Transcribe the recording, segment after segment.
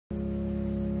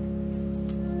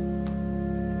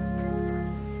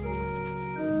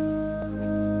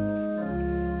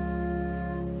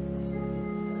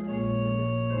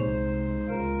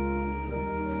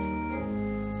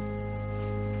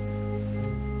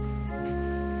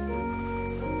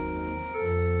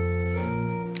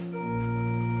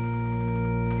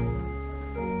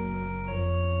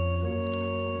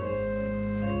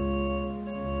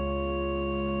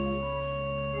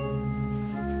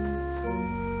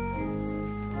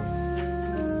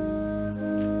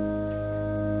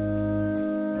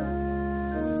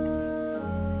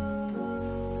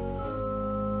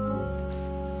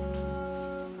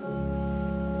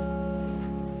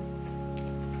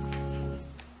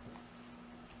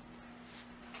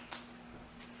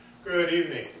Good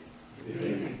evening. Good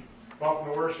evening.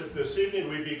 Welcome to worship this evening.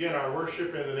 We begin our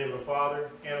worship in the name of the Father,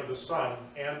 and of the Son,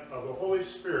 and of the Holy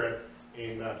Spirit.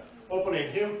 Amen.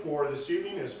 Opening hymn for this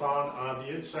evening is found on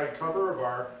the inside cover of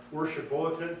our worship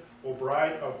bulletin, O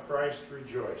Bride of Christ,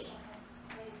 Rejoice.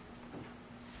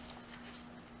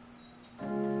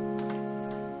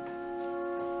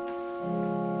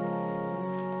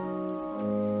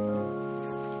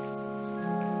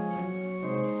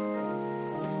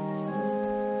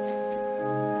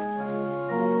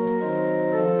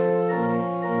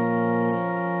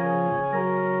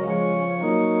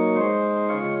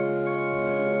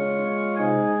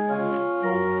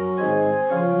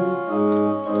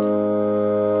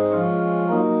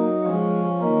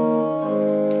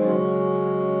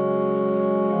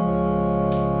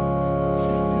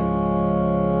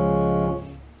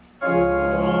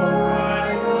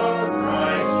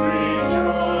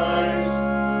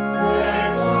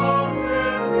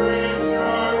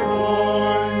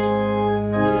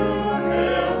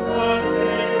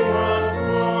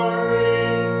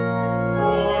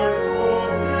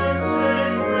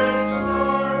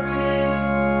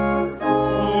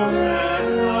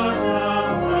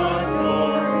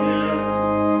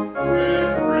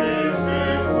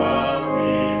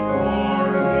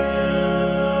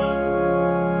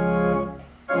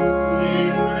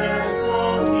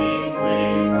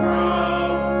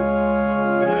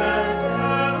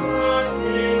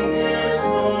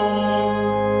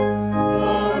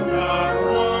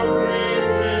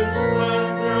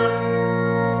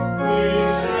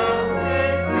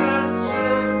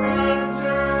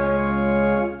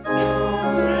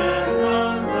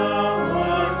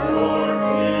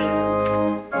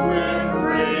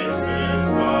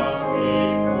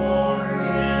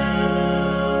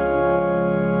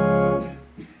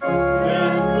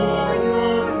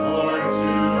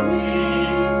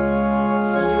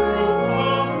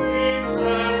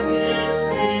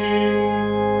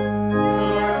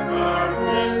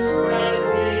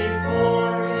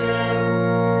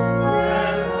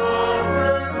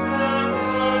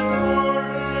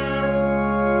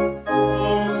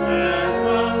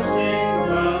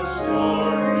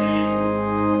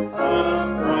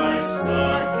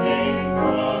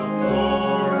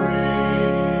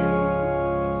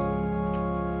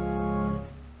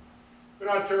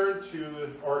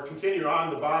 Continue on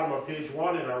the bottom of page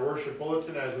 1 in our worship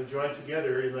bulletin as we join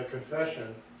together in the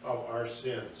confession of our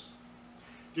sins.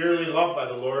 Dearly loved by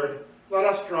the Lord, let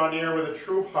us draw near with a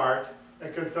true heart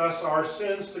and confess our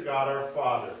sins to God our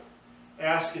Father,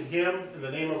 asking him in the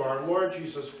name of our Lord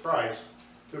Jesus Christ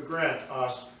to grant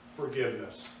us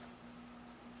forgiveness.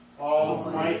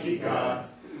 Almighty God,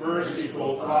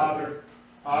 merciful Father,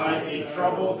 I, a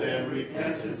troubled and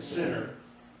repentant sinner,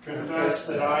 confess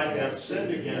that I have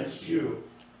sinned against you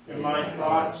in my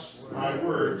thoughts, my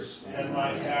words, and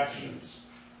my actions.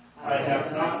 I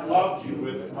have not loved you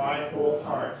with my whole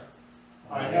heart.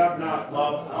 I have not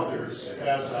loved others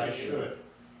as I should.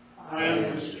 I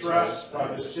am distressed by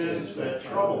the sins that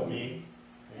trouble me,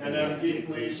 and am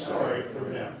deeply sorry for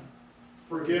them.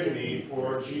 Forgive me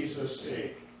for Jesus'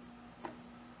 sake.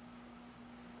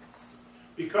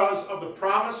 Because of the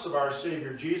promise of our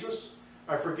Savior Jesus,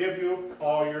 I forgive you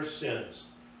all your sins.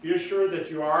 Be assured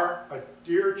that you are a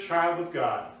dear child of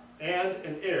God and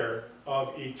an heir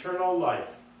of eternal life.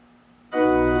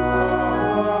 Amen.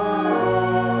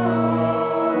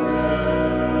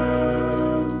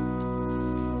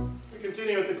 We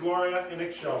continue with the Gloria in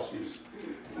Excelsis.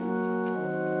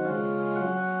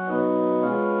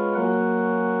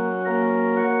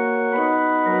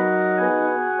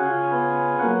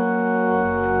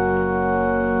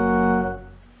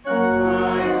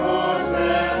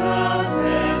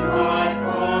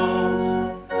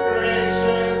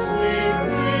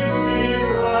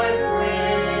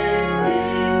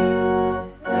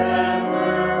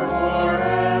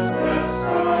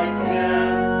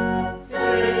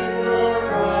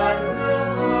 Savior, I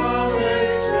will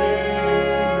always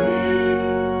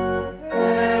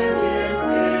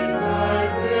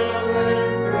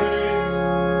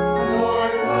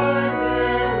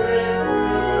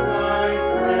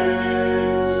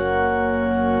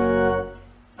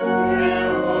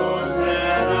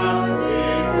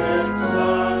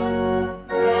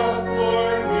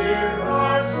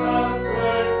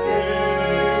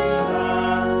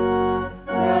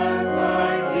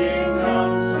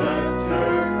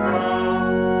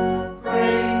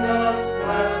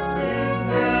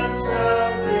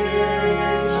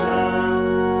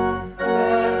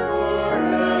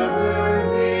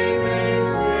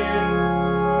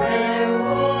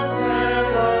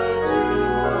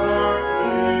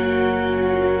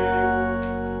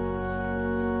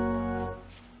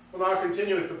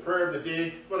continue with the prayer of the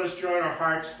day, let us join our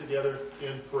hearts together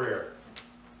in prayer.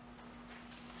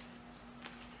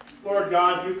 Lord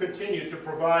God, you continue to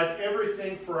provide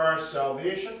everything for our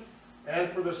salvation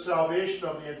and for the salvation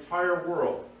of the entire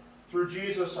world through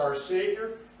Jesus our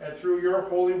Savior and through your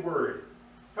holy word.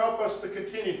 Help us to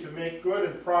continue to make good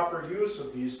and proper use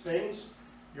of these things,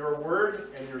 your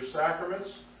word and your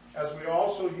sacraments, as we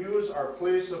also use our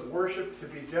place of worship to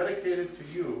be dedicated to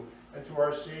you and to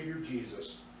our Savior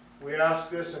Jesus. We ask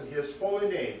this in his holy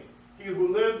name, he who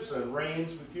lives and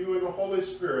reigns with you in the Holy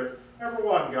Spirit, ever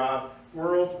one God,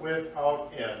 world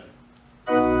without end.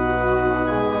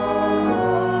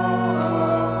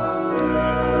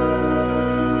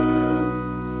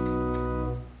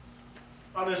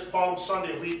 On this Palm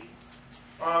Sunday week,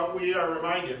 we are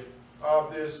reminded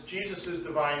of Jesus'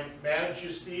 divine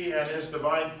majesty and his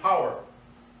divine power.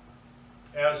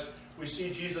 As we see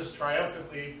Jesus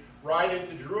triumphantly ride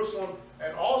into Jerusalem,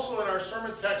 and also in our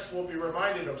sermon text we'll be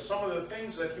reminded of some of the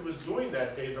things that he was doing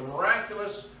that day, the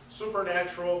miraculous,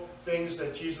 supernatural things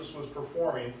that Jesus was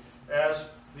performing as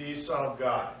the Son of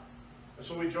God. And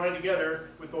so we join together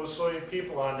with those singing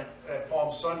people on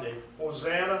Palm Sunday.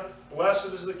 Hosanna,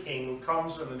 blessed is the King who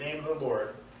comes in the name of the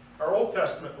Lord. Our Old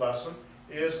Testament lesson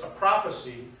is a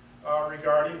prophecy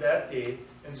regarding that day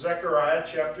in Zechariah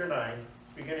chapter 9,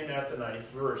 beginning at the 9th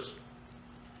verse.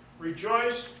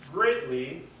 Rejoice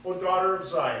greatly, O daughter of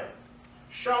Zion.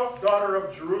 Shout, daughter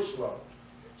of Jerusalem.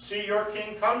 See, your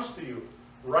king comes to you,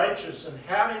 righteous and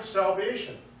having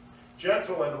salvation,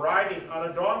 gentle and riding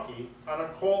on a donkey, on a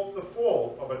colt the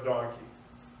foal of a donkey.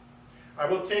 I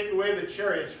will take away the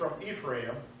chariots from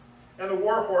Ephraim, and the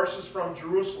war horses from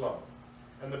Jerusalem,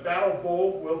 and the battle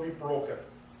bow will be broken.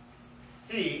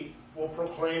 He will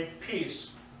proclaim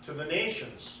peace to the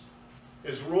nations.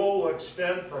 His rule will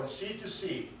extend from sea to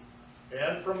sea,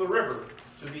 and from the river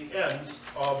to the ends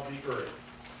of the earth.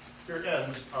 Here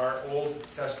ends our Old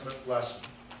Testament lesson.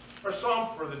 Our psalm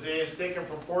for the day is taken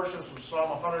from portions from Psalm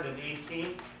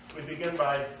 118. We begin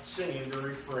by singing the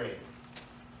refrain.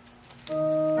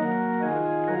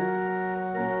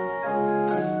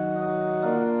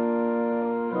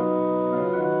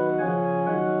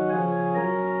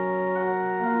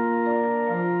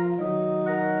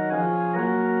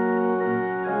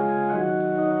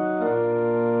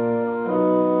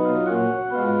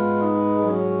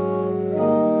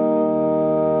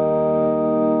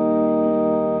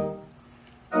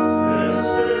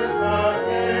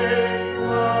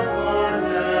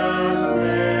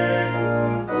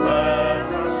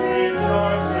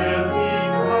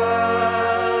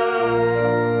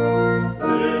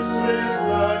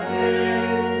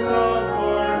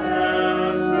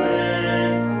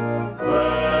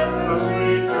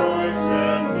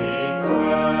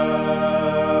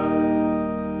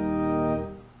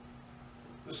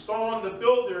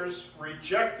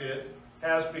 Rejected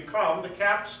has become the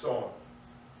capstone.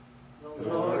 The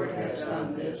Lord has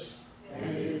done this,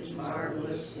 and it is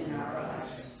marvelous in our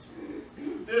eyes.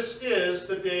 This is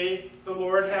the day the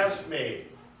Lord has made.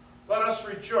 Let us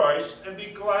rejoice and be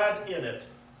glad in it.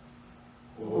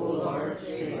 O Lord,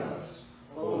 save us.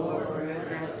 O Lord,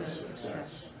 grant us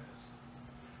success.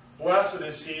 Blessed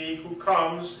is he who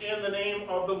comes in the name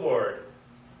of the Lord.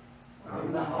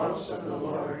 From the house of the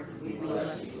Lord we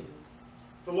bless you.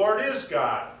 The Lord is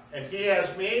God, and he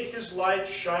has made his light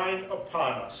shine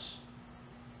upon us.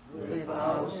 With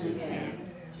vows in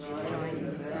hand, join in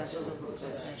the festival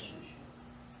procession.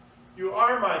 You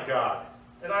are my God,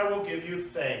 and I will give you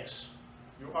thanks.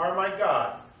 You are my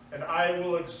God, and I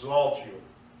will exalt you.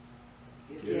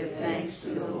 Give thanks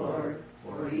to the Lord,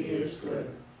 for he is good.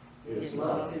 His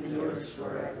love endures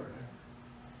forever.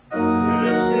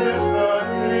 This is the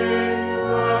day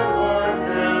the Lord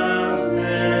has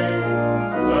made.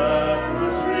 Let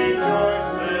us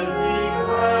rejoice and be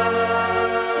glad.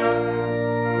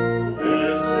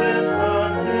 This is the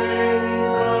day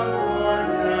the Lord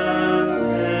has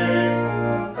made.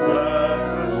 Let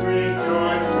us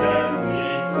rejoice and be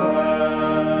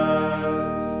glad.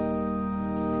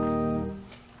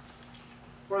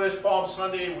 For this Palm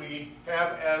Sunday, we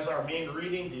have as our main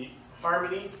reading the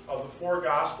harmony of the four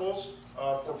Gospels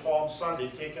for Palm Sunday,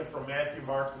 taken from Matthew,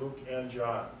 Mark, Luke, and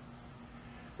John.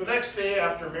 The next day,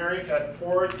 after Mary had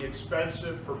poured the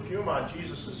expensive perfume on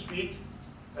Jesus' feet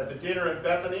at the dinner in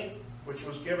Bethany, which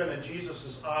was given in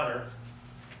Jesus' honor,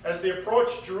 as they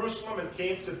approached Jerusalem and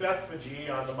came to Bethphage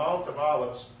on the Mount of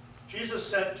Olives, Jesus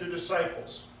sent 2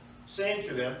 disciples, saying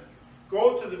to them,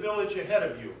 "Go to the village ahead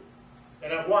of you,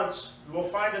 and at once you will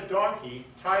find a donkey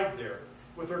tied there,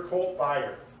 with her colt by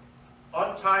her.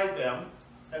 Untie them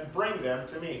and bring them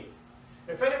to me.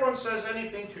 If anyone says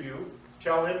anything to you,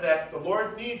 Tell him that the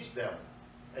Lord needs them,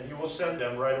 and he will send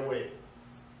them right away."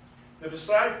 The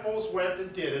disciples went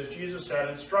and did as Jesus had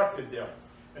instructed them,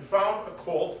 and found a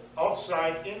colt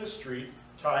outside in the street,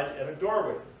 tied at a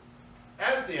doorway.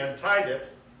 As they untied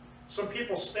it, some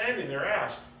people standing there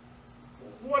asked,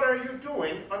 "What are you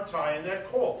doing untying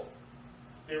that colt?"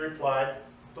 They replied,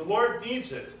 "The Lord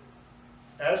needs it,"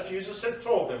 as Jesus had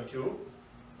told them to,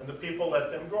 and the people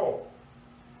let them go.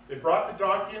 They brought the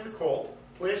donkey and the colt,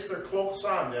 placed their cloaks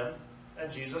on them,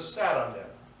 and Jesus sat on them.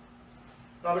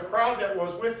 Now the crowd that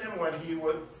was with him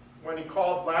when he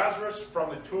called Lazarus from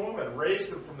the tomb and raised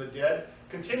him from the dead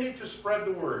continued to spread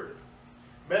the word.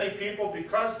 Many people,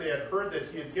 because they had heard that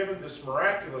he had given this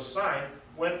miraculous sign,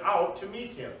 went out to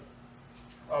meet him.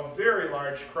 A very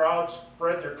large crowd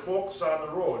spread their cloaks on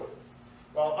the road,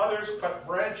 while others cut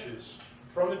branches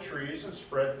from the trees and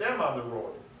spread them on the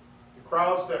road. The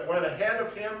crowds that went ahead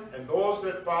of him and those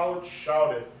that followed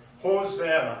shouted,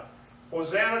 "Hosanna!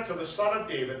 Hosanna to the Son of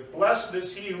David! Blessed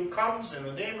is he who comes in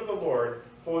the name of the Lord!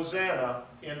 Hosanna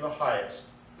in the highest."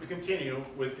 We continue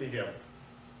with the hymn.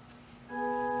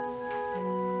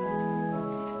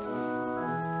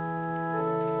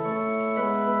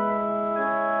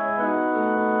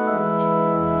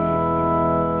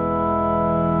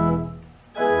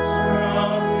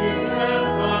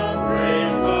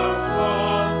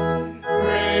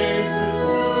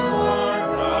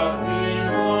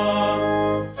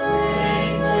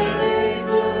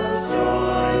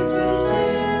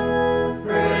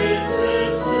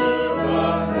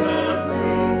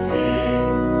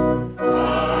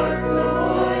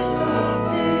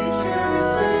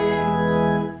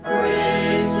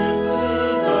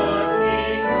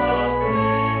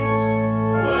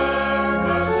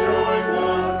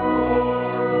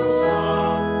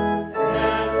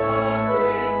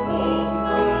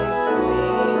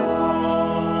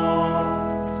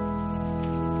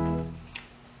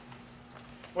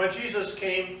 When Jesus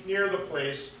came near the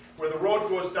place where the road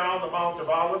goes down the Mount of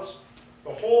Olives,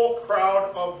 the whole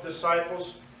crowd of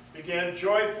disciples began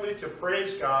joyfully to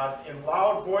praise God in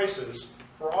loud voices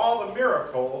for all the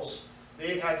miracles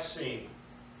they had seen.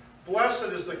 "Blessed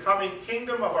is the coming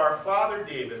kingdom of our father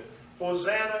David.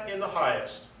 Hosanna in the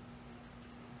highest."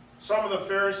 Some of the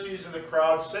Pharisees in the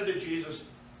crowd said to Jesus,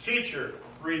 "Teacher,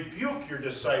 rebuke your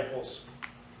disciples."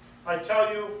 "I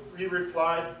tell you," he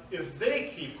replied, "if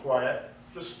they keep quiet,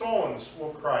 the stones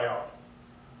will cry out."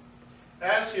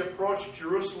 As he approached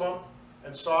Jerusalem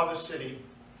and saw the city,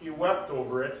 he wept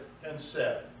over it and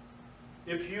said,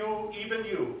 "If you, even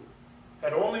you,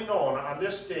 had only known on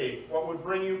this day what would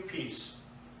bring you peace,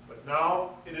 but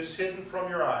now it is hidden from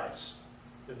your eyes.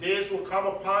 The days will come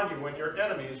upon you when your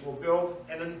enemies will build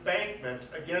an embankment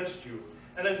against you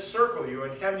and encircle you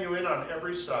and hem you in on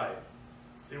every side.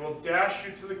 They will dash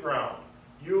you to the ground,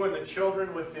 you and the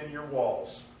children within your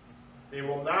walls. They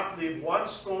will not leave one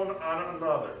stone on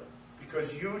another,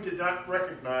 because you did not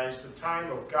recognize the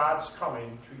time of God's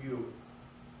coming to you."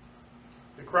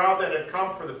 The crowd that had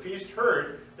come for the feast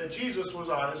heard that Jesus was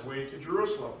on his way to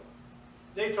Jerusalem.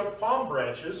 They took palm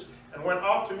branches and went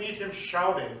out to meet him,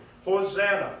 shouting,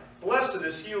 "Hosanna! Blessed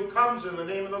is he who comes in the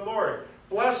name of the Lord!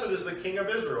 Blessed is the King of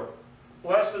Israel!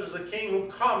 Blessed is the King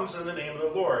who comes in the name of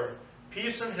the Lord!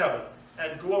 Peace in heaven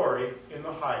and glory in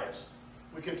the highest."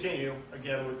 We continue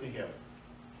again with the hymn.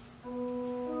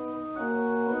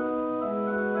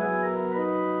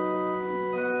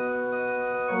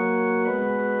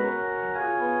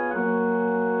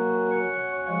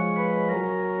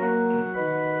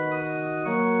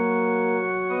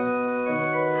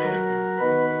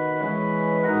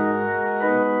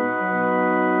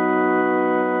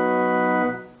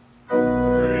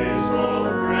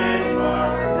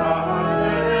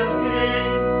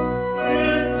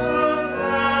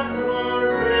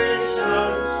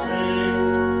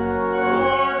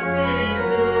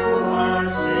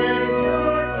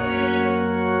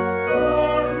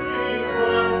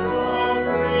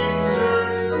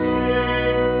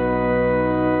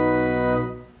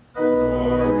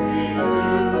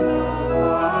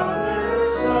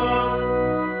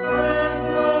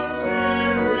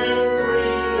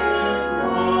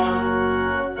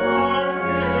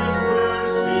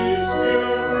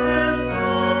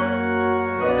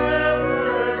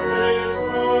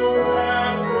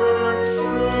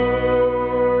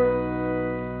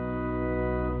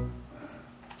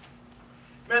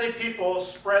 Many people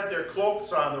spread their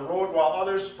cloaks on the road, while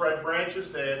others spread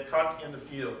branches they had cut in the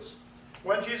fields.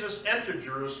 When Jesus entered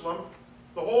Jerusalem,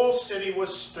 the whole city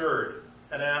was stirred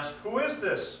and asked, "Who is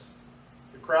this?"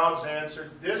 The crowds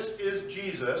answered, "This is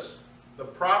Jesus, the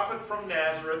prophet from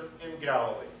Nazareth in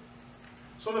Galilee."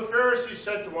 So the Pharisees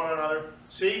said to one another,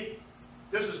 "See,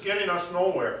 This is getting us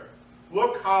nowhere.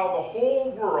 Look how the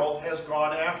whole world has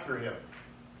gone after him.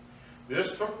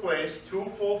 This took place to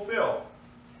fulfill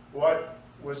what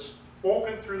was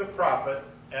spoken through the prophet,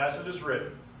 as it is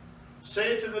written.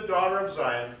 Say to the daughter of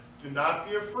Zion, do not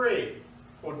be afraid,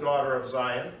 O daughter of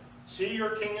Zion. See,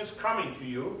 your king is coming to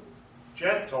you,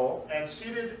 gentle and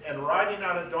seated and riding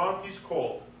on a donkey's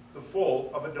colt, the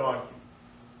foal of a donkey.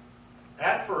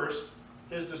 At first,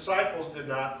 his disciples did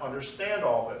not understand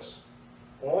all this.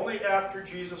 Only after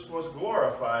Jesus was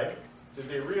glorified did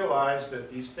they realize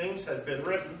that these things had been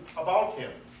written about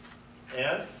him,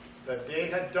 and that they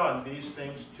had done these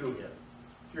things to him.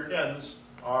 Here ends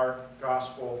our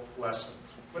gospel lesson.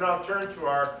 We now turn to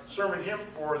our sermon hymn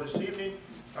for this evening,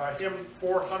 hymn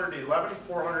 411.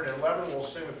 411, we'll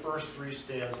sing the first three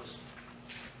stanzas.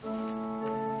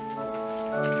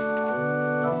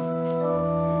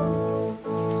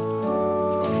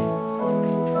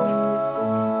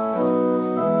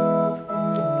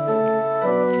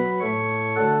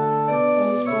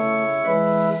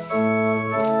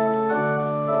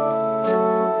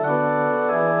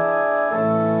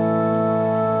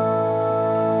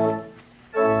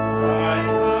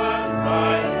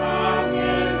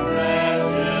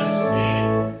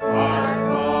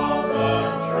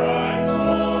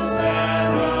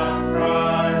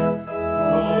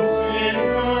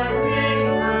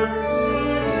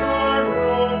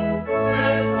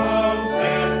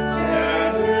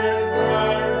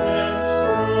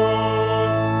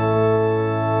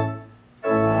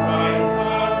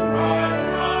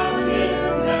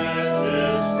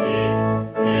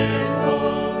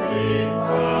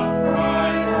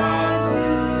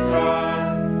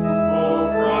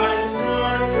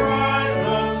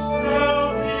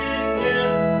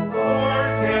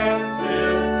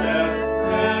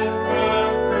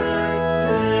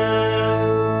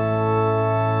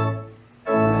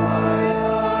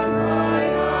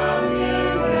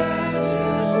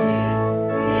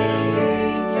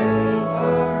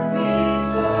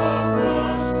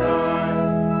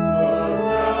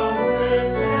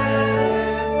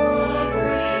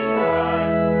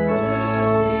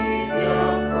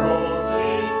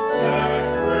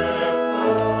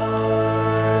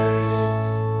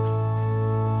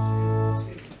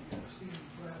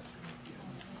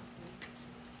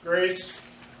 Grace,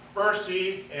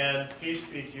 mercy, and peace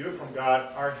be to you from God,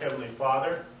 our Heavenly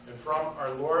Father, and from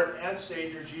our Lord and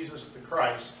Savior, Jesus the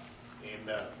Christ.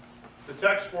 Amen. The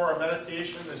text for our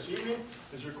meditation this evening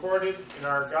is recorded in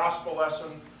our gospel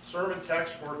lesson sermon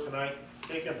text for tonight,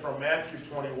 taken from Matthew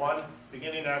 21,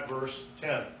 beginning at verse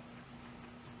 10.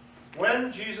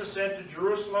 When Jesus entered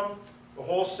Jerusalem, the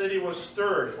whole city was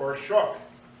stirred or shook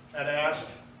and asked,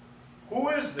 "Who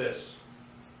is this?"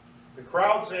 The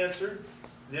crowds answered,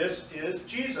 "This is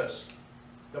Jesus,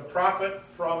 the prophet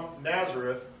from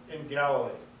Nazareth in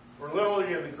Galilee." Or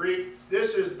literally in the Greek,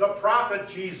 this is the prophet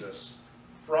Jesus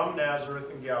from Nazareth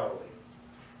in Galilee.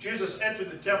 Jesus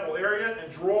entered the temple area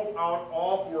and drove out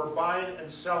all who were buying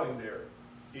and selling there.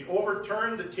 He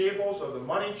overturned the tables of the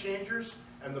money changers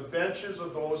and the benches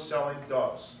of those selling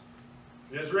doves.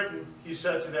 It is written, he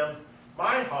said to them,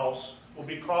 "My house will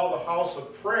be called a house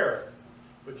of prayer,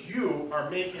 but you are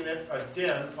making it a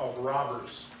den of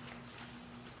robbers."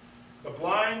 The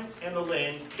blind and the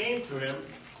lame came to him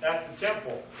at the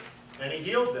temple, and he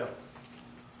healed them.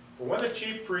 But when the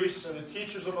chief priests and the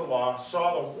teachers of the law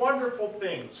saw the wonderful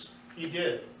things he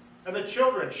did, and the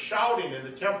children shouting in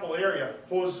the temple area,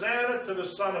 "Hosanna to the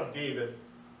Son of David,"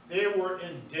 they were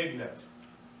indignant.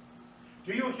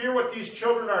 "Do you hear what these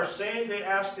children are saying?" they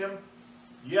asked him.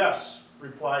 "Yes,"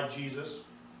 replied Jesus.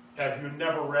 "Have you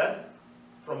never read?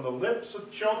 From the lips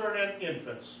of children and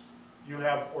infants you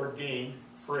have ordained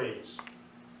praise."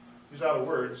 These are the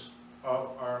words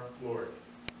of our Lord,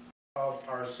 of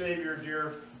our Savior,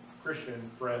 dear Christian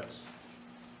friends.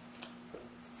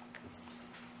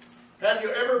 Have you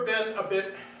ever been a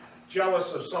bit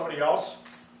jealous of somebody else?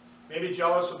 Maybe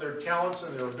jealous of their talents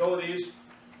and their abilities,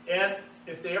 and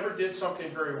if they ever did something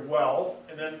very well,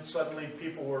 and then suddenly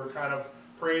people were kind of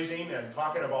praising and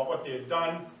talking about what they had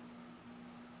done,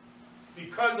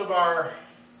 because of our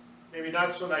maybe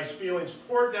not so nice feelings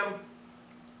toward them,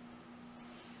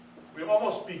 we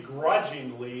almost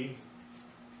begrudgingly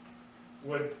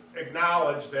would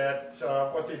acknowledge that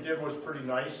what they did was pretty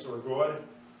nice or good.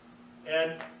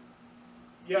 And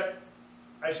yet,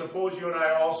 I suppose you and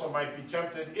I also might be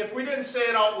tempted, if we didn't say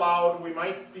it out loud, we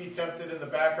might be tempted in the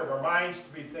back of our minds to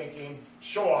be thinking,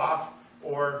 show off,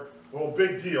 or, well,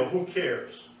 big deal, who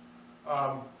cares?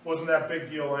 Wasn't that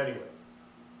big deal anyway?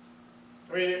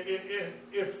 I mean,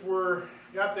 if we're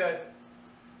got that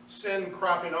sin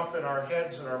cropping up in our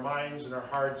heads and our minds and our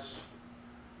hearts,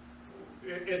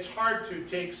 it's hard to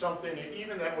take something,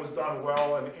 even that was done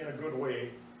well and in a good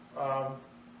way,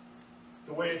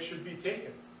 the way it should be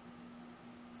taken.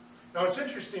 Now it's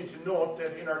interesting to note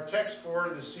that in our text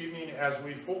for this evening, as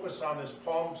we focus on this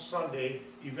Palm Sunday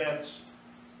events,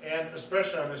 and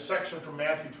especially on this section from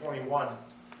Matthew 21,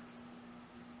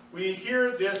 we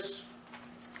hear this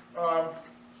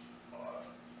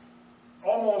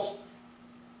almost,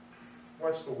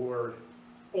 what's the word,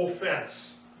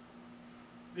 offense.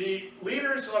 The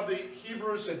leaders of the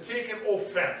Hebrews had taken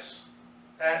offense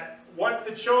at what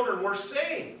the children were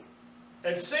saying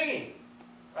and singing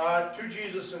to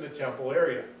Jesus in the temple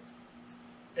area.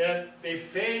 And they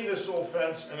feign this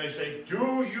offense and they say,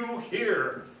 "Do you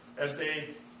hear?" As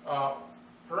they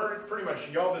pretty much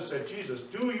yell this at Jesus,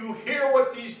 "Do you hear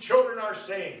what these children are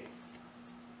saying?"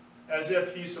 As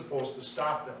if he's supposed to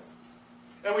stop them.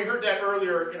 And we heard that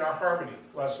earlier in our harmony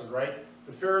lesson, right?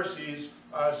 The Pharisees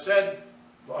said,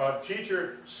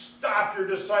 "Teacher, stop your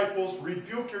disciples,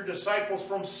 rebuke your disciples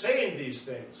from saying these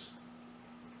things."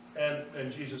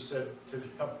 And Jesus said to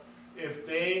them, "If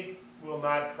they will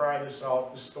not cry this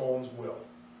out, the stones will."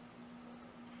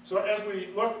 So as we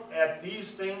look at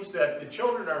these things that the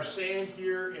children are saying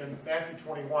here in Matthew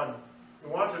 21, we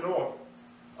want to know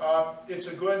it's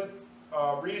a good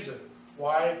reason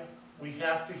why we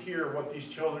have to hear what these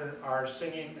children are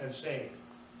singing and saying.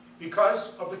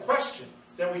 Because of the question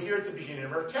that we hear at the beginning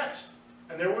of our text.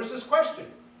 And there was this question.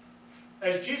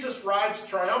 As Jesus rides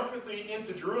triumphantly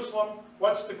into Jerusalem,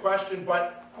 what's the question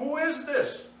but, who is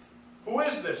this? Who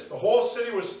is this? The whole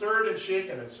city was stirred and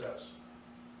shaken, it says.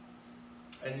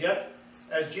 And yet,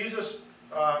 as Jesus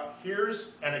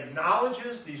hears and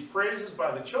acknowledges these praises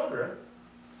by the children,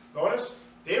 notice,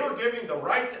 they were giving the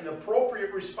right and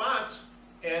appropriate response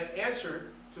and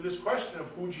answer to this question of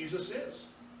who Jesus is.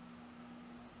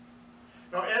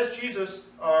 Now, as Jesus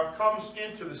comes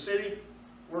into the city,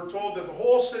 we're told that the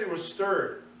whole city was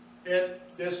stirred. And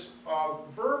this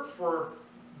verb for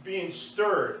being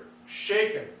stirred,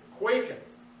 shaken, quaken,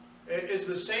 is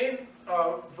the same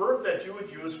verb that you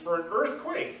would use for an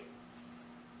earthquake,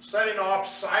 setting off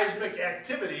seismic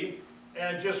activity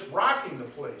and just rocking the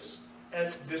place.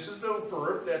 And this is the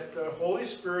verb that the Holy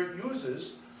Spirit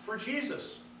uses for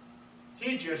Jesus.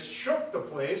 He just shook the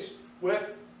place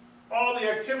with all the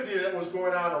activity that was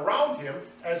going on around him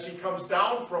as he comes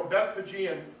down from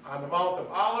Bethphage on the Mount of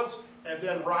Olives and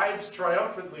then rides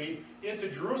triumphantly into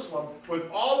Jerusalem with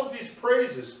all of these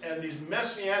praises and these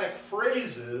messianic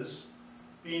phrases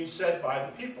being said by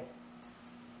the people.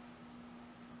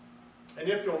 And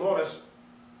if you'll notice,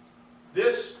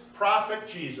 this prophet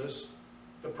Jesus,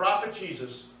 the prophet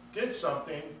Jesus, did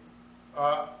something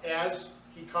as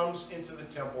he comes into the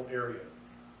temple area.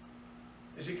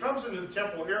 As he comes into the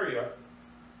temple area,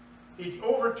 he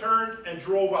overturned and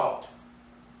drove out.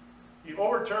 He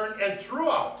overturned and threw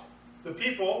out the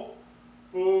people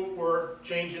who were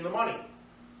changing the money.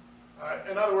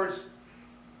 In other words,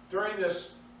 during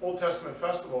this Old Testament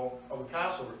festival of the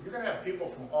Passover, you're going to have people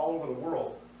from all over the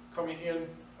world coming in,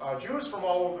 Jews from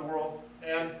all over the world,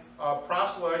 and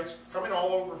proselytes coming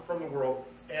all over from the world,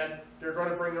 and they're going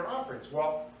to bring their offerings.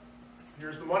 Well,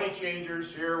 here's the money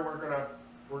changers. Here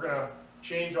we're gonna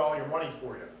change all your money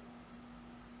for you.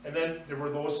 And then there were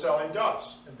those selling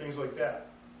doves and things like that.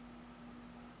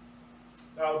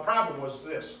 Now the problem was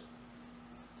this,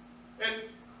 and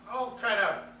I'll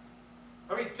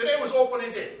today was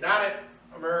opening day, not at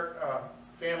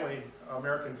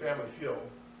American Family Field,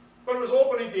 but it was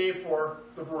opening day for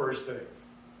the Brewers today.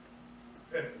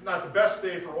 And not the best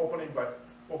day for opening, but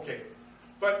okay.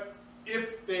 But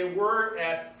if they were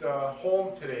at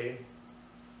home today,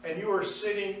 and you were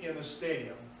sitting in the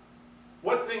stadium,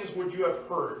 what things would you have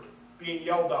heard being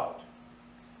yelled out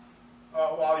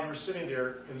while you were sitting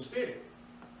there in the stadium?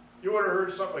 You would have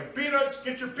heard something like, "Peanuts,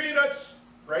 get your peanuts,"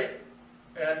 right?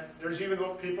 And there's even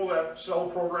people that sell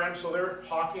programs, so they're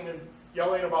talking and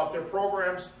yelling about their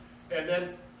programs, and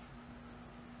then,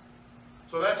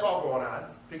 so that's all going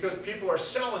on, because people are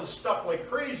selling stuff like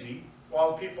crazy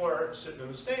while people are sitting in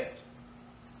the stands.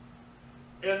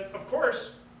 And of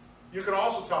course, you can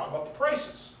also talk about the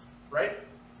prices, right?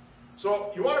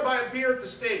 So you want to buy a beer at the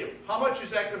stadium. How much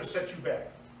is that going to set you back?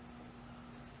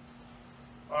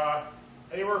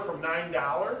 Anywhere from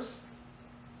 $9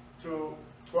 to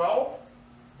 $12,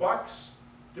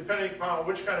 depending upon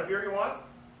which kind of beer you want,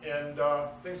 and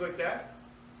things like that.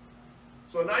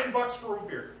 So $9 for a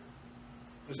beer.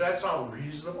 Does that sound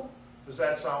reasonable? Does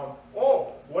that sound,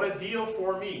 oh, what a deal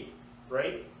for me,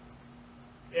 right?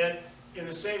 And in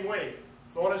the same way,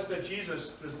 notice that Jesus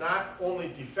does not only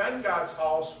defend God's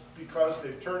house because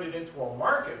they've turned it into a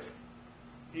market.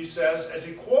 He says, as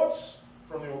he quotes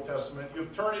from the Old Testament,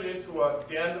 you've turned it into a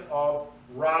den of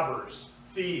robbers,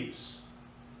 thieves.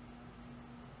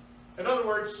 In other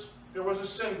words, there was a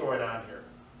sin going on here.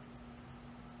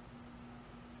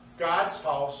 God's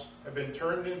house had been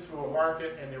turned into a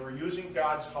market, and they were using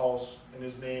God's house and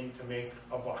his name to make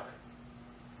a buck.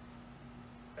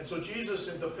 And so Jesus,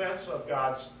 in defense of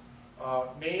God's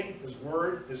name, his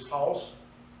word, his house,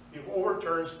 he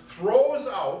overturns, throws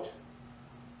out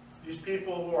these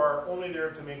people who are only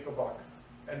there to make a buck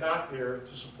and not there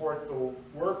to support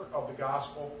the work of the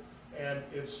gospel and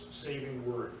its saving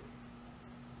word.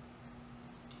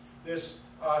 This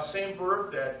same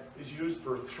verb that is used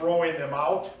for throwing them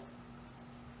out,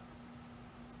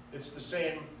 it's the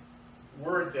same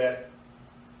word that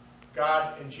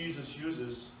God and Jesus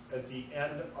uses at the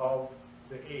end of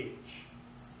the age.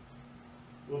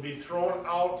 Will be thrown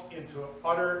out into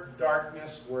utter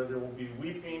darkness where there will be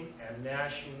weeping and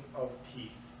gnashing of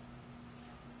teeth.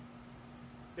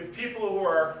 If people who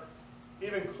are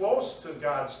even close to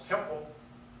God's temple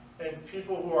and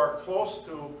people who are close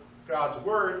to God's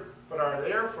word but are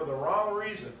there for the wrong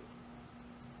reason,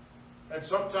 and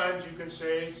sometimes you can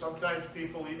say, sometimes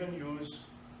people even use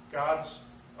God's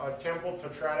temple to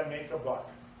try to make a buck.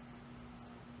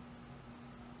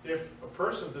 If a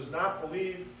person does not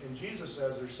believe in Jesus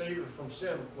as their Savior from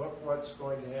sin, look what's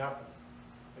going to happen.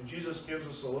 And Jesus gives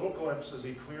us a little glimpse as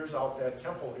he clears out that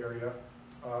temple area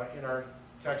in our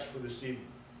text for this evening.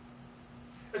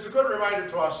 It's a good reminder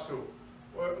to us too.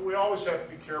 We always have to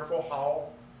be careful how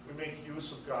we make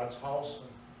use of God's house,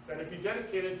 and it be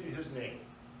dedicated to his name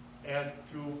and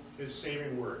to his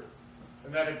saving word,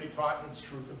 and that it be taught in its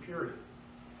truth and purity.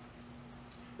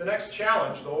 The next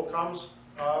challenge, though, comes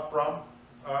from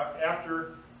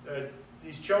after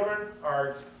these children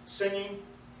are singing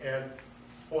and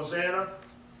Hosanna.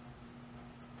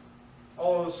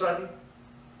 All of a sudden,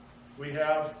 we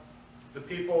have the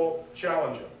people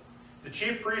challenge him. The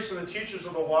chief priests and the teachers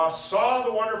of the law saw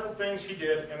the wonderful things he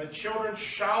did, and the children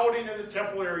shouting in the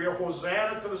temple area,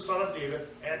 Hosanna to the Son of David,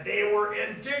 and they were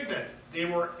indignant. They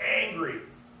were angry.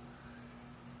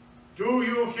 Do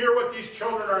you hear what these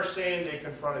children are saying? They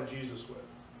confronted Jesus with.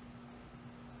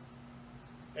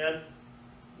 And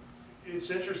it's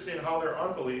interesting how their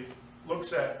unbelief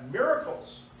looks at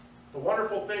miracles, the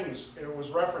wonderful things it was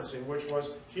referencing, which was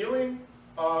healing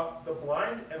the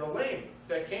blind and the lame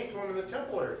that came to him in the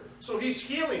temple area. So he's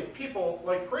healing people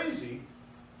like crazy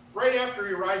right after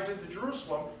he rides into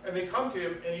Jerusalem, and they come to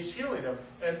him and he's healing them.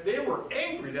 And they were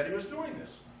angry that he was doing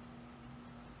this.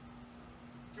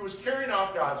 He was carrying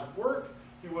out God's work.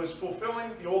 He was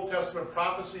fulfilling the Old Testament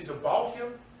prophecies about him.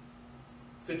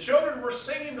 The children were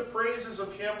singing the praises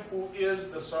of him who is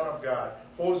the Son of God.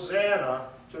 Hosanna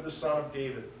to the Son of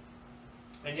David.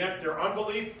 And yet their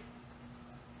unbelief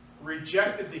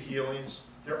rejected the healings.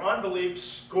 Their unbelief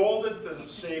scolded the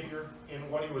Savior in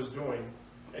what he was doing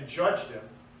and judged him.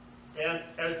 And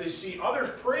as they see others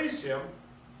praise him,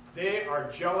 they are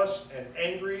jealous and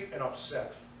angry and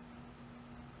upset.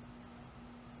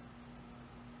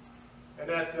 And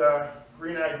that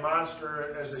green-eyed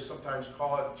monster, as they sometimes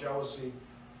call it, jealousy,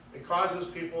 it causes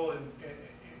people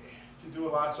to do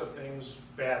lots of things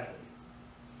badly.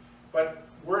 But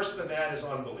worse than that is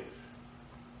unbelief.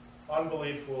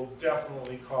 Unbelief will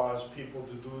definitely cause people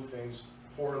to do things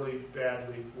poorly,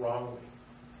 badly, wrongly.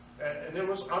 And it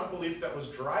was unbelief that was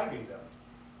driving them.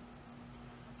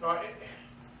 Now,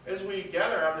 as we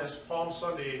gather on this Palm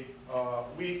Sunday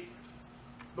week,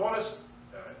 notice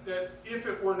that if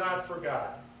it were not for God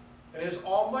and his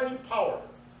almighty power,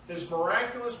 his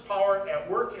miraculous power at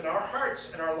work in our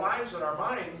hearts and our lives and our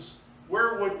minds,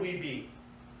 where would we be?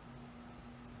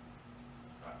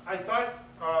 I thought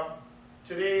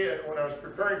today, when I was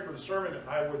preparing for the sermon,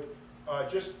 I would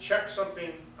just check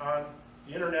something on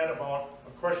the internet about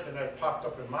a question that popped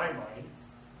up in my mind.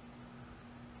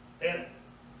 And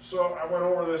so I went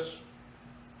over this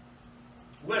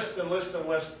list and list and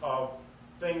list of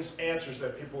things, answers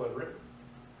that people had written.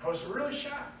 I was really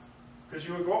shocked, because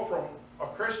you would go from a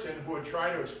Christian who would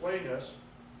try to explain this,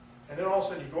 and then all of a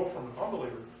sudden you go from an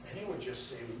unbeliever, and he would just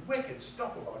say wicked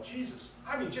stuff about Jesus.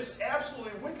 I mean, just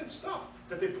absolutely wicked stuff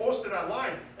that they posted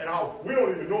online, and how we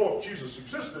don't even know if Jesus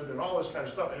existed, and all this kind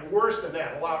of stuff. And worse than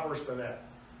that, a lot worse than that.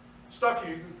 Stuff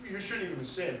you shouldn't even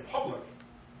say in public,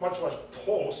 much less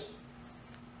post.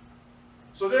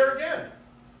 So there again,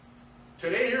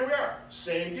 today here we are,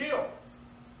 same deal.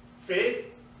 Faith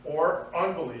or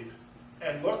unbelief.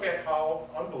 And look at how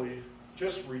unbelief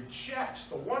just rejects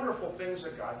the wonderful things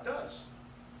that God does.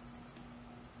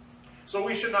 So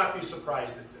we should not be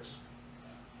surprised at this.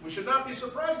 We should not be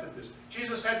surprised at this.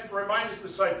 Jesus had to remind his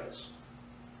disciples,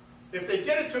 if they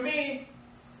did it to me,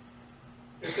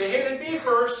 If they hated me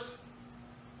first,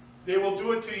 they will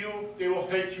do it to you. They will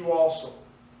hate you also.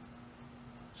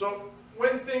 So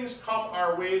when things come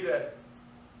our way that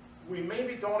we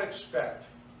maybe don't expect,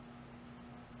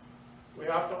 we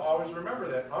have to always remember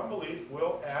that unbelief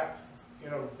will act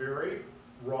in a very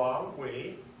wrong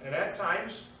way, and at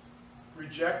times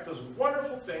reject those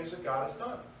wonderful things that God has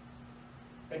done.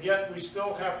 And yet we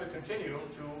still have to continue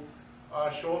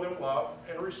to show them love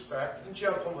and respect and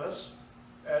gentleness,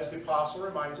 as the apostle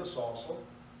reminds us also.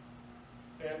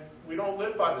 And we don't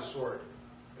live by the sword.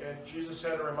 And Jesus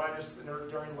had to remind us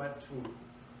during Lent too.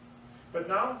 But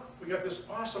now we got this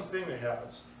awesome thing that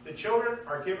happens. The children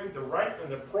are giving the right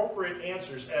and appropriate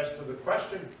answers as to the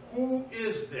question, who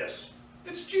is this?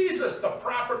 It's Jesus, the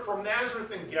prophet from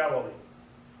Nazareth in Galilee.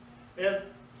 And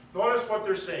notice what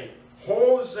they're saying.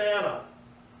 Hosanna.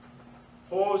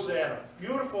 Hosanna.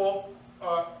 Beautiful.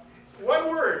 One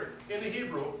word in the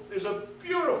Hebrew is a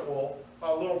beautiful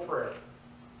little prayer.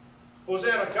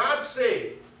 Hosanna. God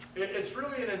save. It's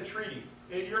really an entreaty.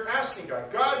 You're asking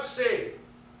God. God save.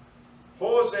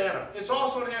 Hosanna. It's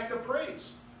also an act of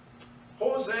praise.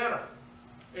 Hosanna.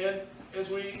 And as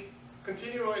we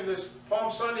continue in this Palm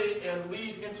Sunday and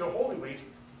lead into Holy Week,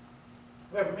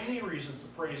 we have many reasons to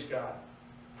praise God.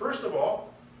 First of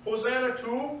all, Hosanna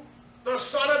to the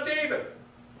Son of David,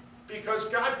 because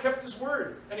God kept his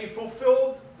word and he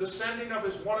fulfilled the sending of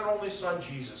his one and only Son,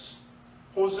 Jesus.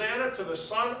 Hosanna to the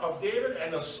Son of David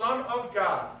and the Son of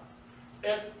God.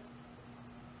 And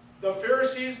the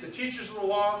Pharisees, the teachers of the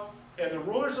law, and the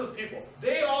rulers of the people,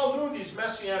 they all knew these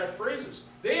messianic phrases.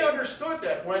 They understood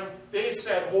that when they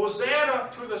said, Hosanna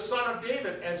to the Son of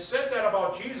David, and said that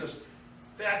about Jesus,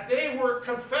 that they were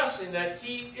confessing that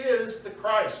he is the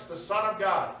Christ, the Son of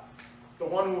God, the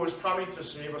one who was coming to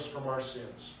save us from our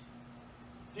sins.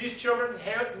 These children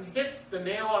had hit the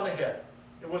nail on the head.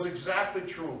 It was exactly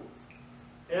true.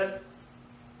 And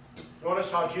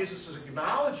notice how Jesus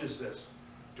acknowledges this.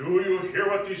 Do you hear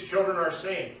what these children are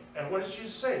saying? And what does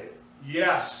Jesus say?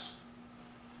 Yes.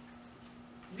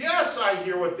 Yes, I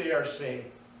hear what they are saying.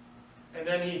 And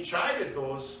then he chided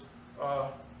those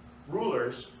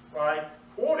rulers by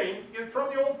quoting it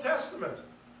from the Old Testament.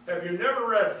 Have you never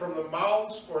read, from the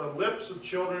mouths or the lips of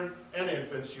children and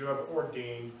infants you have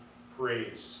ordained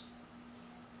praise?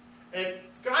 And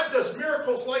God does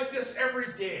miracles like this every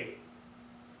day.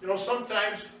 You know,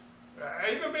 sometimes,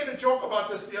 I even made a joke about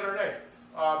this the other night.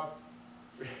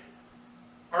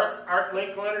 Art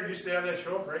Linklater used to have that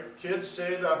show, right? Kids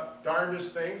say the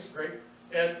darndest things, right?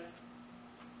 And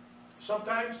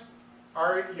sometimes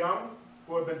our young,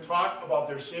 who have been taught about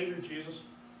their Savior Jesus,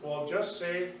 will just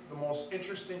say the most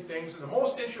interesting things in the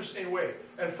most interesting way.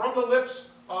 And from the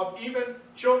lips of even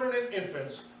children and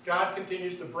infants, God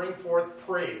continues to bring forth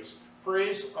praise.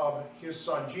 Praise of his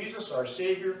Son Jesus, our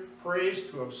Savior, praise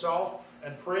to himself,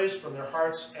 and praise from their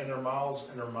hearts and their mouths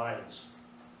and their minds.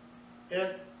 And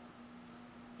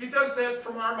he does that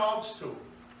from our mouths too.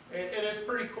 And it's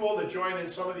pretty cool to join in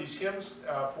some of these hymns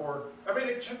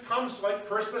it comes like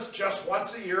Christmas just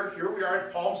once a year. Here we are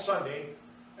at Palm Sunday,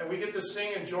 and we get to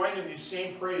sing and join in these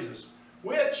same praises,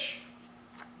 which,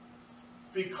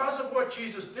 because of what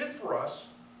Jesus did for us,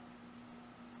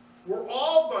 we're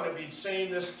all going to be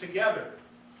saying this together.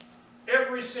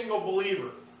 Every single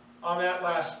believer on that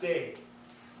last day.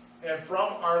 And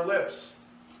from our lips,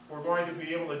 we're going to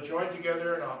be able to join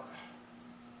together and,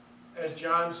 as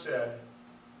John said,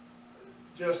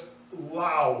 just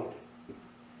loud,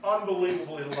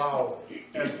 unbelievably loud,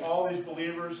 as all these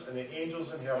believers and the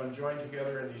angels in heaven join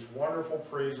together in these wonderful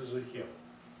praises of him.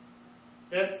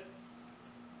 And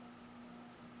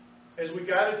as we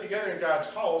gather together in God's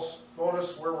house,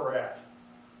 notice where we're at.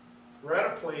 We're at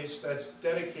a place that's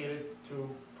dedicated to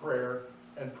prayer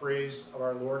and praise of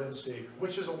our Lord and Savior,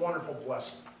 which is a wonderful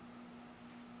blessing.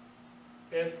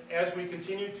 And as we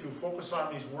continue to focus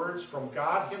on these words from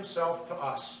God himself to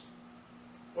us,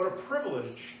 what a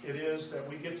privilege it is that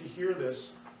we get to hear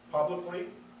this publicly,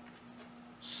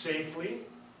 safely,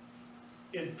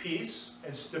 in peace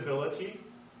and stability.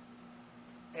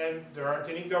 And there aren't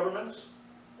any governments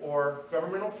or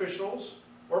government officials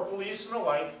or police and the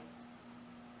like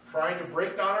trying to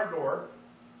break down our door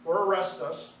or arrest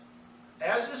us,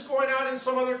 as is going on in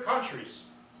some other countries.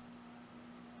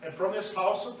 And from this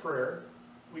house of prayer,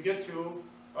 we get to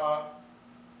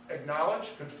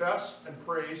acknowledge, confess, and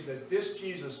praise that this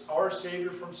Jesus, our Savior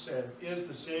from sin, is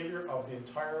the Savior of the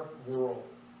entire world.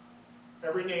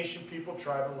 Every nation, people,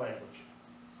 tribe, and language.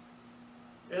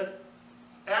 And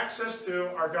access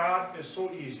to our God is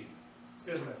so easy,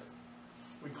 isn't it?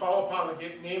 We call upon the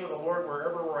name of the Lord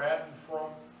wherever we're at and from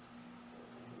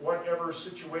whatever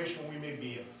situation we may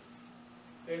be in.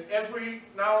 And as we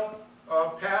now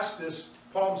pass this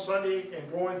Palm Sunday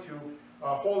and go into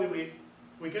Holy Week,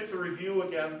 we get to review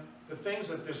again the things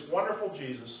that this wonderful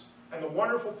Jesus and the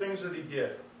wonderful things that he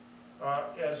did,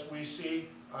 as we see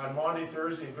on Maundy,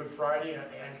 Thursday, and Good Friday,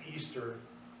 and Easter.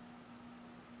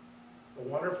 The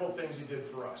wonderful things he did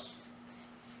for us.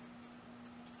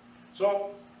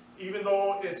 So, even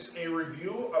though it's a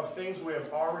review of things we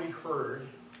have already heard,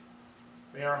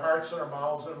 may our hearts and our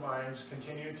mouths and minds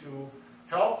continue to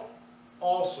help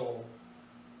also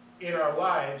in our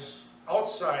lives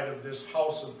outside of this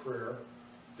house of prayer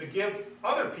to give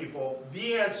other people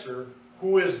the answer,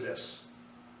 who is this?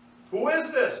 Who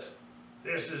is this?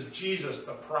 This is Jesus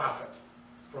the prophet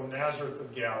from Nazareth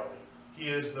of Galilee. He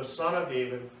is the Son of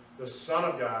David, the Son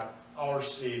of God, our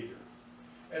Savior.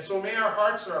 And so may our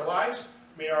hearts and our lives,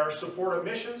 may our support of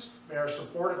missions, may our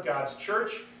support of God's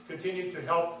church continue to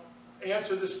help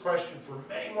answer this question for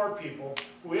many more people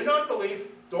who in unbelief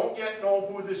don't yet know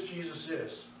who this Jesus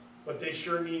is, but they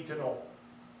sure need to know,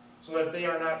 so that they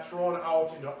are not thrown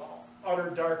out into utter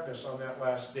darkness on that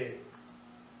last day.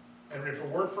 And if it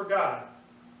weren't for God,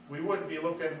 we would be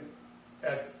looking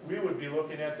at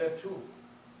that too.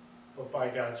 But by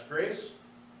God's grace,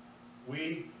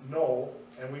 we know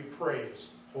and we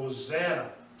praise. Hosanna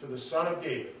to the Son of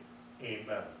David.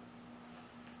 Amen.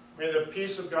 May the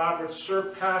peace of God, which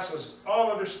surpasses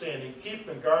all understanding, keep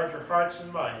and guard your hearts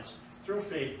and minds through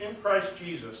faith in Christ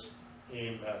Jesus.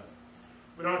 Amen.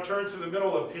 We now turn to the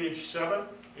middle of page 7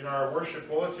 in our worship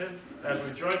bulletin as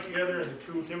we join together in the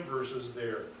two hymn verses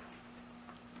there.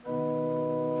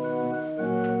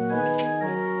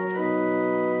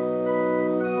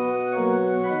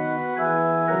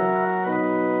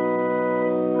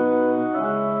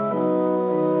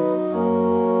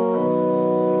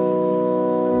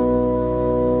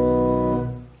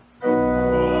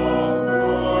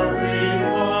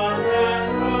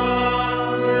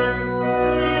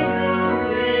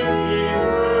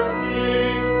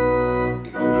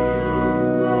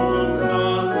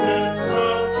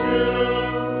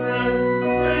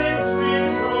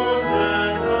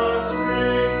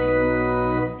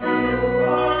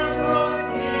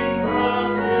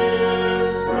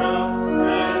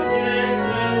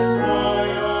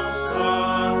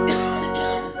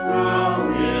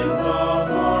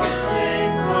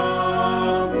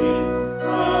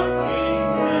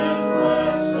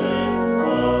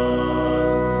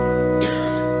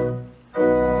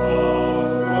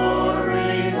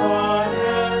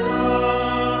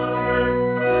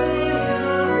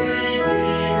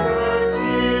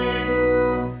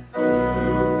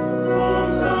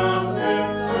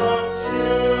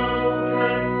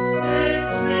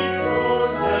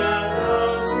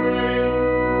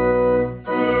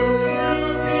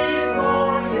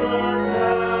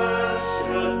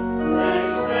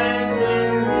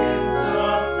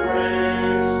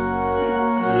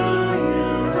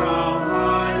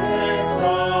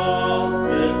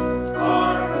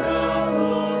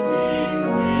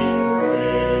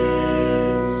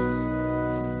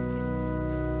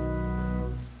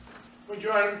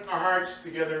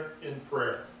 Together in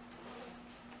prayer.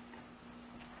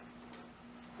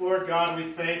 Lord God, we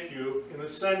thank you in the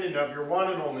sending of your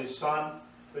one and only Son,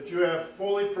 that you have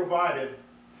fully provided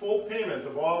full payment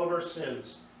of all of our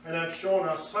sins and have shown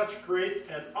us such great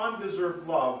and undeserved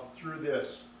love through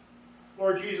this.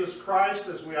 Lord Jesus Christ,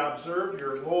 as we observe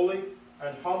your lowly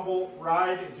and humble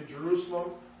ride into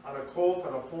Jerusalem on a colt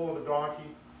and a foal of a donkey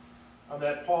on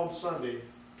that Palm Sunday,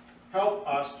 help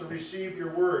us to receive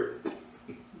your word,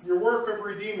 your work of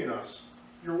redeeming us,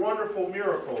 your wonderful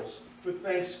miracles with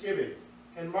thanksgiving,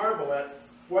 and marvel at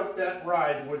what that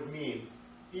ride would mean,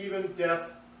 even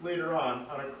death later on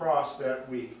a cross that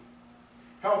week.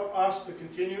 Help us to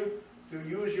continue to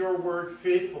use your word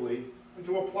faithfully and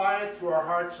to apply it to our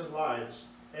hearts and lives,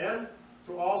 and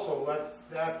to also let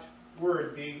that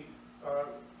word be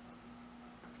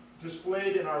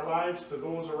displayed in our lives to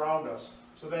those around us,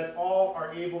 so that all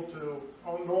are able to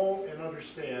know and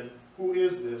understand who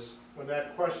is this when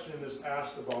that question is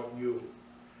asked about you.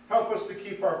 Help us to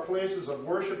keep our places of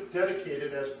worship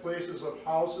dedicated as places of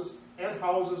houses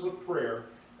of prayer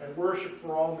and worship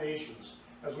for all nations,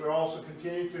 as we also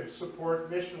continue to support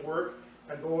mission work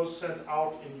and those sent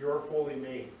out in your holy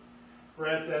name.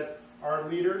 Grant that our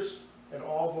leaders and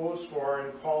all those who are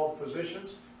in called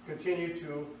positions continue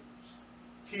to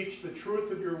teach the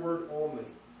truth of your word only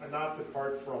and not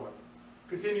depart from it.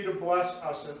 Continue to bless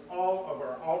us in all of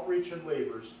our outreach and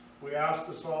labors. We ask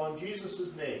this all in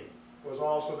Jesus' name, who has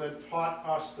also then taught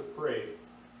us to pray.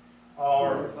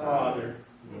 Our Father,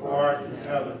 who art in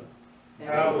heaven,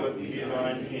 hallowed be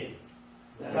thy name.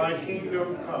 Thy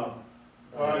kingdom come,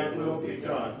 thy will be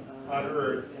done on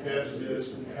earth as it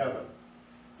is in heaven.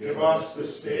 Give us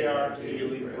this day our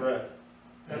daily bread,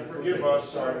 and forgive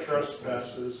us our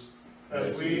trespasses,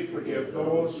 as we forgive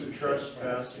those who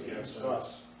trespass against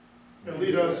us. And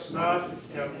lead us not into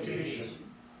temptation,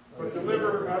 but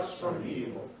deliver us from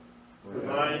evil. For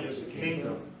thine is the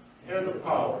kingdom, and the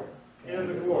power, and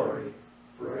the glory,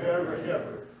 forever and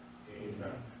ever.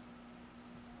 Amen.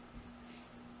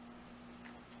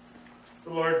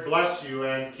 The Lord bless you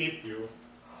and keep you.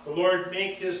 The Lord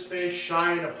make his face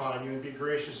shine upon you and be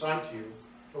gracious unto you.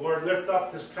 The Lord lift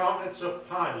up his countenance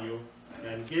upon you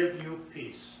and give you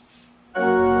peace.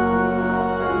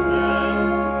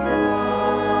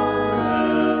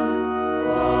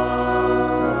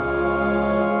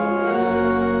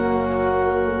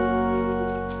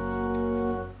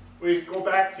 We go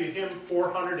back to hymn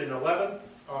 411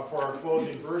 for our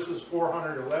closing verses,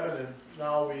 411, and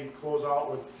now we close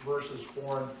out with verses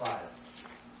 4 and 5.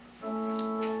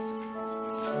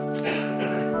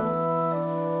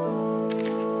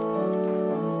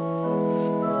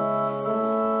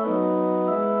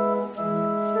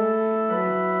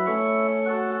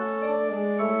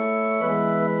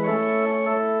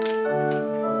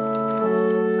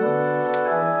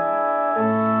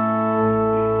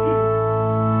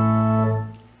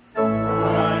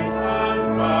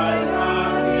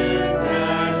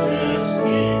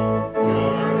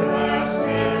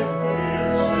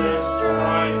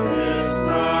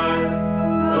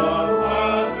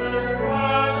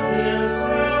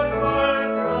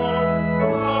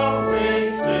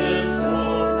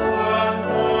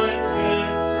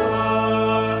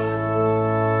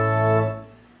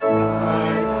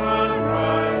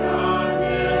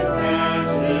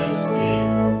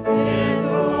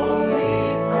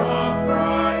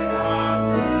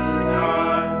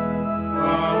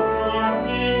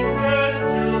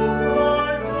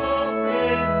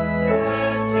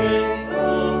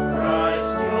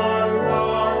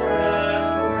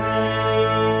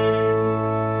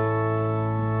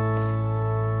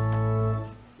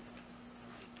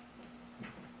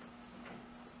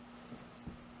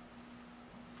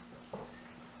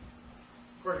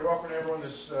 Of course, you're welcome to everyone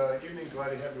this evening.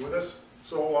 Glad to have you with us.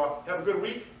 So have a good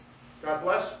week. God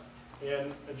bless.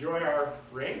 And enjoy our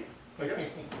rain, I guess.